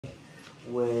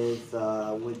with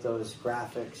those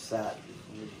graphics that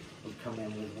would come in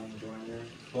with wing joiner.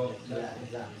 Well, that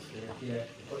is atmosphere. Yeah,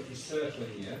 but if you're circling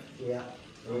here, Yeah.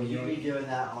 Well, you'll be doing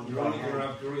that on. you're only going to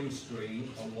have green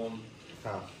screen on one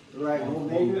half. Right. Well,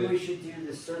 maybe we should do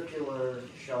the circular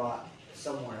shot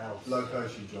somewhere else.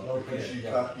 Location job, because you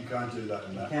can't do that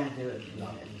in that. You can't do it in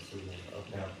the studio.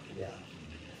 Okay. No. Yeah.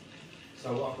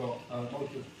 So I've got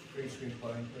multiple green screen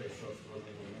playing, very short for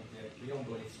beyond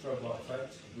Blithe strobe light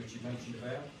effect, which you mentioned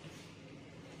about.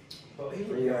 But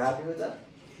Are you happy with that?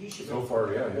 He should So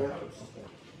far, yeah.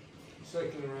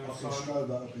 circling around I can Simon. strobe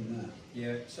that up in there.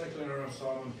 Yeah, circling around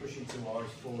Simon, pushing two eyes,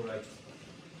 4-8.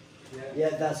 Yeah. Yeah,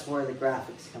 that's where the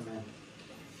graphics come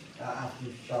in. After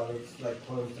you shot it, it's like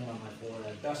closed in on my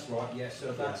forehead. That's right. Yeah.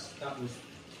 So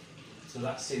so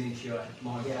that's sitting into your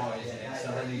mind's Yeah, eye, isn't yeah, it? So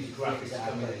yeah, then these graphics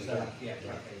come in. exactly, So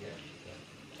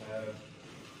yeah.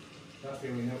 That's the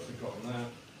only notes we've got on that.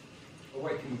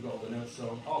 Awaken, we've got all the notes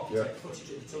on. Architect, footage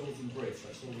of the tunnels and bridge.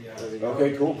 That's all we have.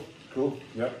 Okay, cool.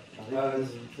 Yep. There's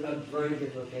very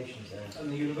good locations there.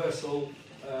 And the Universal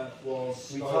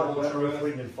was We talked about Skywatcher. Earth,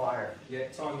 Wind and Fire. Yeah,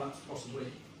 time lapse possibly.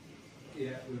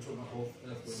 Yeah, we were talking about whole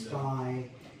Earth, Wind, Sky,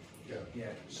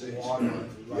 yeah. water,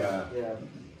 Yeah.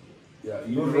 Yeah,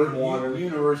 Moving water.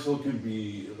 Universal can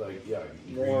be like, more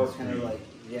green kind of screen.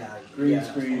 like, Green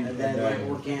screen, and then and like then-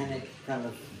 organic kind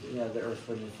of, the Earth,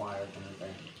 Wind and Fire kind of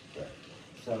thing. Yeah.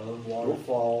 So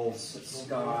waterfalls,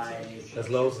 sky. There's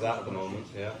loads of that at the moment,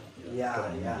 yeah.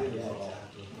 Yeah, exactly. Not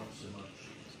so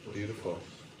much. Beautiful.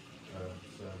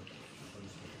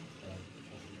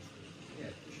 Yeah.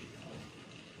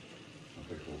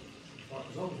 Okay, cool. Right,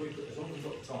 as long as we've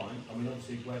got the time, I mean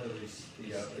obviously weather is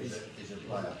Is a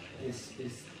player.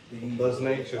 the Those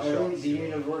nature I think shots. the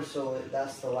Universal,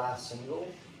 that's the last single.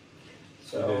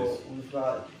 So we've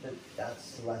got,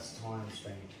 that's less time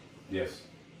strained. Yes.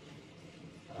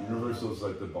 Universal is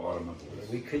like the bottom of the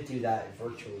list. We could do that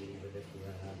virtually even if we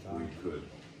ran out of We time. could.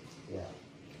 Yeah.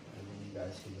 And then you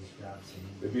guys can just grab some.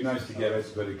 It'd be nice to get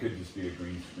it, but it could just be a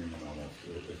green screen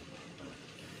almost.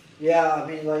 Yeah, I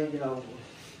mean, like,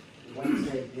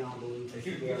 Wednesday, Beyond Belief. If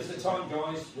you give us the time,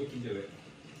 guys, we can do it.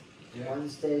 Yeah.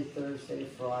 Wednesday, Thursday,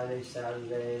 Friday,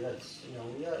 Saturday, that's,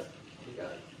 we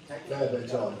got Fair bit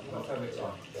of time. Not fair bit of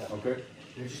time. Yeah. Okay.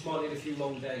 We just might need a few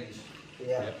long days.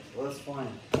 Yeah, well, that's fine.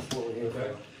 That's what we're here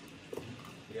Okay. for.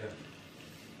 Yeah.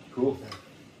 Cool.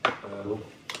 Um,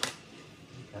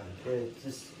 Good,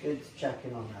 just good to check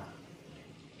in on that.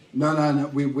 No.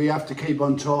 We have to keep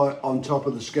on top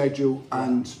of the schedule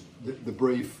and the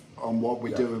brief on what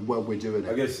we're doing, when we're doing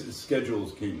I it. guess schedule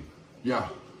is king. Yeah,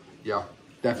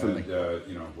 definitely.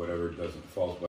 And, whatever doesn't fall by